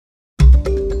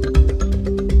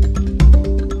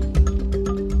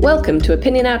Welcome to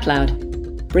Opinion Out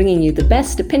Loud, bringing you the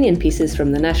best opinion pieces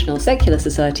from the National Secular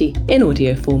Society in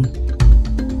audio form.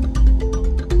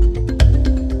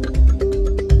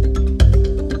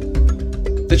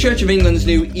 The Church of England's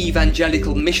new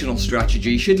evangelical missional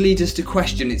strategy should lead us to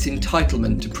question its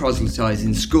entitlement to proselytise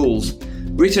in schools.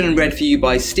 Written and read for you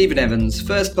by Stephen Evans,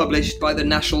 first published by the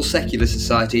National Secular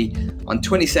Society on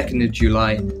 22nd of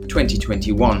July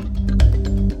 2021.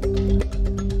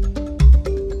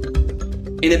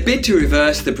 In a bid to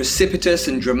reverse the precipitous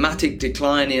and dramatic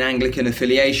decline in Anglican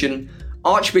affiliation,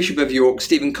 Archbishop of York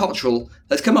Stephen Cottrell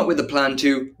has come up with a plan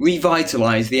to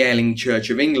revitalise the ailing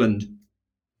Church of England.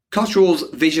 Cottrell's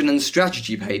vision and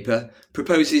strategy paper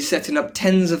proposes setting up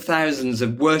tens of thousands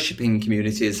of worshipping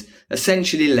communities,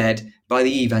 essentially led by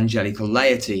the evangelical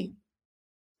laity.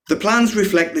 The plans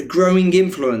reflect the growing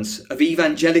influence of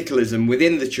evangelicalism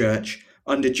within the Church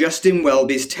under Justin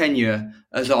Welby's tenure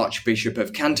as Archbishop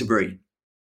of Canterbury.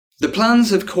 The plans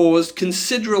have caused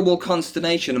considerable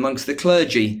consternation amongst the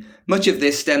clergy. Much of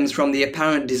this stems from the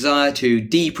apparent desire to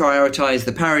deprioritise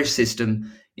the parish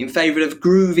system in favour of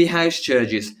groovy house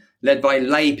churches led by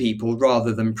lay people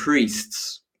rather than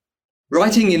priests.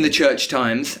 Writing in the Church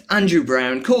Times, Andrew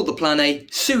Brown called the plan a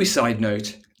suicide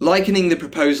note, likening the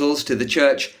proposals to the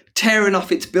Church tearing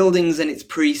off its buildings and its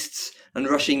priests and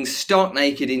rushing stark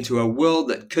naked into a world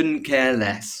that couldn't care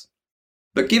less.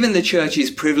 But given the Church's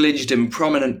privileged and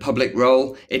prominent public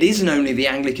role, it isn't only the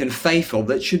Anglican faithful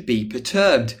that should be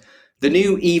perturbed. The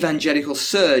new evangelical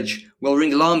surge will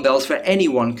ring alarm bells for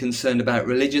anyone concerned about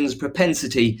religion's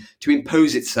propensity to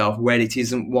impose itself where it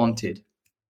isn't wanted.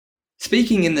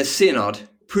 Speaking in the Synod,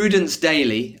 Prudence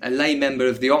Daly, a lay member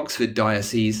of the Oxford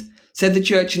Diocese, said the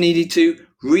Church needed to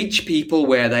reach people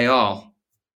where they are.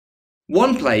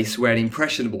 One place where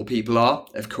impressionable people are,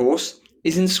 of course,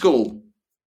 is in school.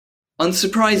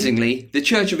 Unsurprisingly, the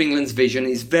Church of England's vision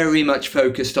is very much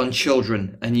focused on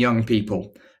children and young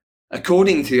people.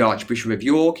 According to the Archbishop of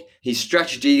York, his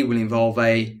strategy will involve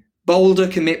a bolder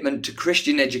commitment to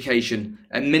Christian education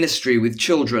and ministry with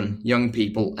children, young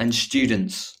people and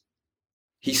students.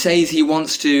 He says he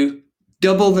wants to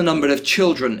double the number of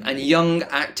children and young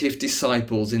active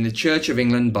disciples in the Church of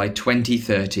England by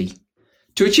 2030.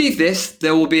 To achieve this,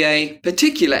 there will be a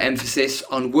particular emphasis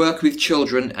on work with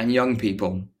children and young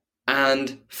people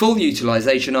and full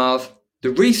utilisation of the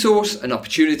resource and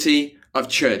opportunity of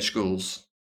church schools.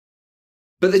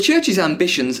 But the Church's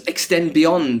ambitions extend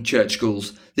beyond church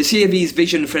schools. The CFE's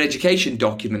Vision for Education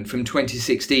document from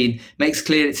 2016 makes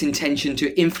clear its intention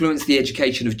to influence the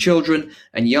education of children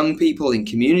and young people in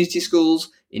community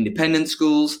schools, independent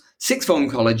schools, sixth form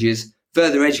colleges,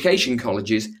 further education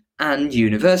colleges and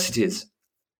universities.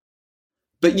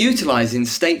 But utilising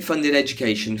state-funded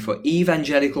education for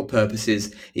evangelical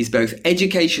purposes is both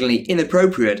educationally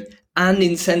inappropriate and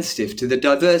insensitive to the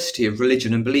diversity of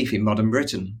religion and belief in modern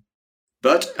Britain.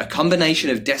 But a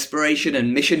combination of desperation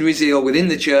and missionary zeal within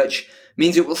the Church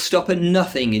means it will stop at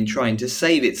nothing in trying to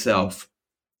save itself.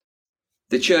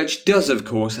 The Church does, of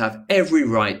course, have every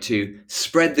right to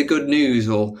spread the good news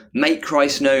or make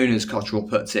Christ known, as Cottrell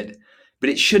puts it,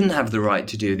 but it shouldn't have the right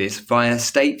to do this via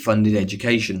state-funded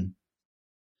education.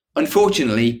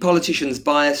 Unfortunately, politicians'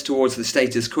 bias towards the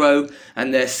status quo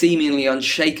and their seemingly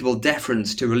unshakable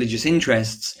deference to religious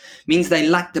interests means they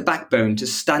lack the backbone to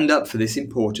stand up for this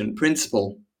important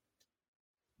principle.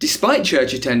 Despite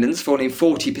church attendance falling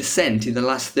 40% in the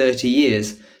last 30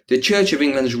 years, the Church of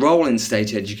England's role in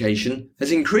state education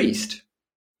has increased.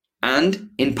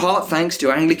 And, in part thanks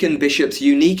to Anglican bishops'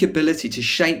 unique ability to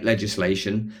shape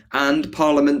legislation and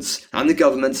Parliament's and the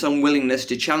government's unwillingness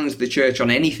to challenge the Church on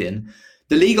anything,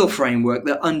 the legal framework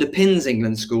that underpins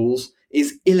England's schools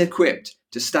is ill-equipped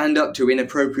to stand up to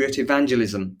inappropriate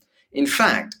evangelism. In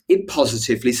fact, it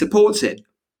positively supports it.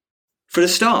 For a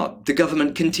start, the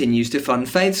government continues to fund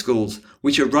faith schools,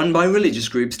 which are run by religious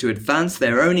groups to advance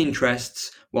their own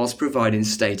interests whilst providing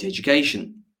state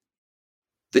education.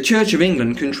 The Church of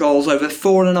England controls over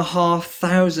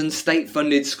 4,500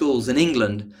 state-funded schools in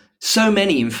England, so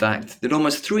many, in fact, that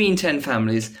almost 3 in 10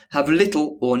 families have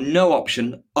little or no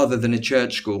option other than a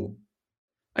church school.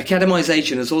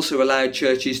 Academisation has also allowed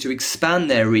churches to expand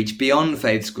their reach beyond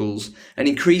faith schools and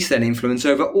increase their influence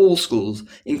over all schools,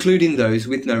 including those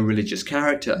with no religious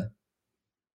character.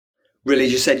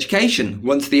 Religious education,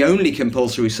 once the only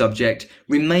compulsory subject,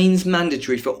 remains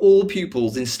mandatory for all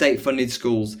pupils in state-funded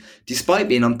schools, despite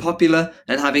being unpopular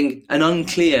and having an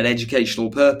unclear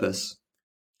educational purpose.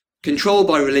 Controlled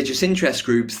by religious interest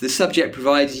groups, the subject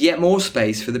provides yet more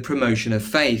space for the promotion of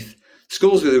faith.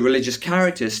 Schools with a religious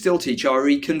character still teach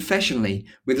RE confessionally,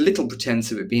 with little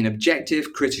pretense of it being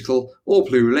objective, critical, or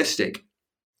pluralistic.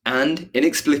 And,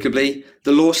 inexplicably,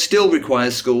 the law still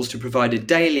requires schools to provide a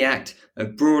daily act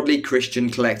of broadly Christian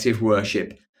collective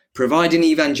worship, providing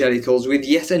evangelicals with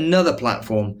yet another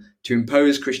platform to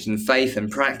impose Christian faith and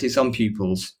practice on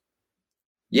pupils.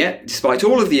 Yet, despite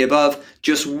all of the above,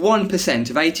 just 1%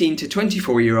 of 18 to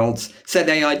 24-year-olds say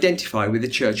they identify with the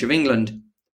Church of England.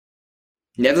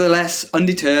 Nevertheless,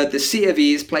 undeterred, the C of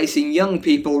E is placing young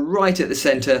people right at the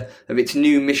centre of its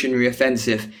new missionary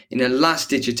offensive in a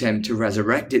last-ditch attempt to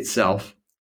resurrect itself.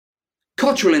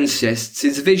 Cottrell insists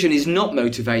his vision is not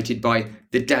motivated by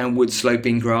the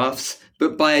downward-sloping graphs,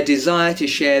 but by a desire to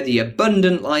share the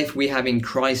abundant life we have in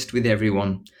Christ with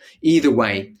everyone. Either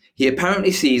way, he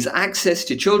apparently sees access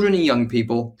to children and young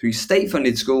people through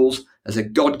state-funded schools as a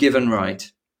God-given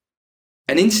right.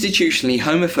 An institutionally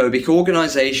homophobic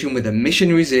organisation with a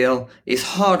missionary zeal is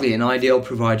hardly an ideal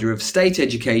provider of state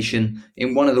education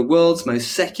in one of the world's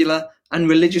most secular and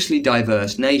religiously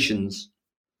diverse nations.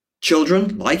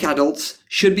 Children, like adults,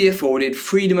 should be afforded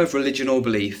freedom of religion or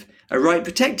belief, a right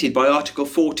protected by Article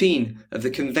 14 of the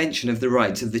Convention of the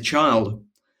Rights of the Child.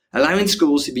 Allowing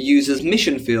schools to be used as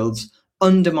mission fields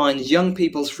undermines young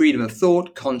people's freedom of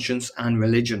thought, conscience and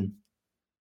religion.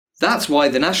 That's why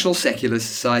the National Secular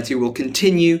Society will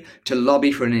continue to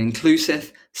lobby for an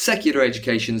inclusive, secular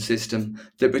education system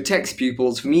that protects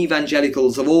pupils from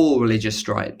evangelicals of all religious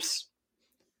stripes.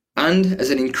 And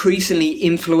as an increasingly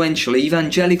influential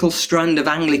evangelical strand of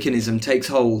Anglicanism takes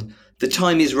hold, the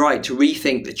time is right to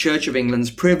rethink the Church of England's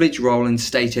privileged role in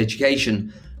state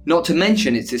education, not to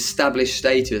mention its established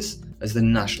status as the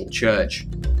national church.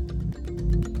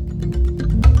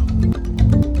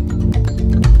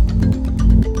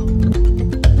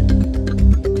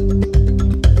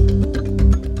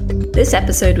 This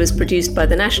episode was produced by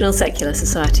the National Secular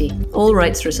Society, all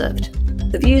rights reserved.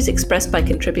 The views expressed by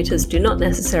contributors do not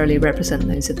necessarily represent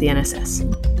those of the NSS.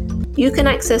 You can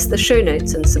access the show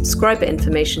notes and subscriber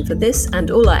information for this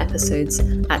and all our episodes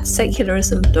at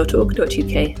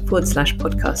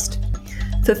secularism.org.uk/podcast.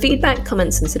 For feedback,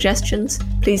 comments and suggestions,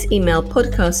 please email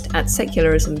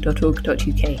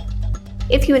podcast@secularism.org.uk.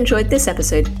 If you enjoyed this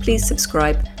episode, please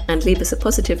subscribe and leave us a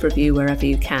positive review wherever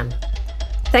you can.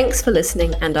 Thanks for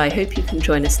listening, and I hope you can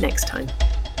join us next time.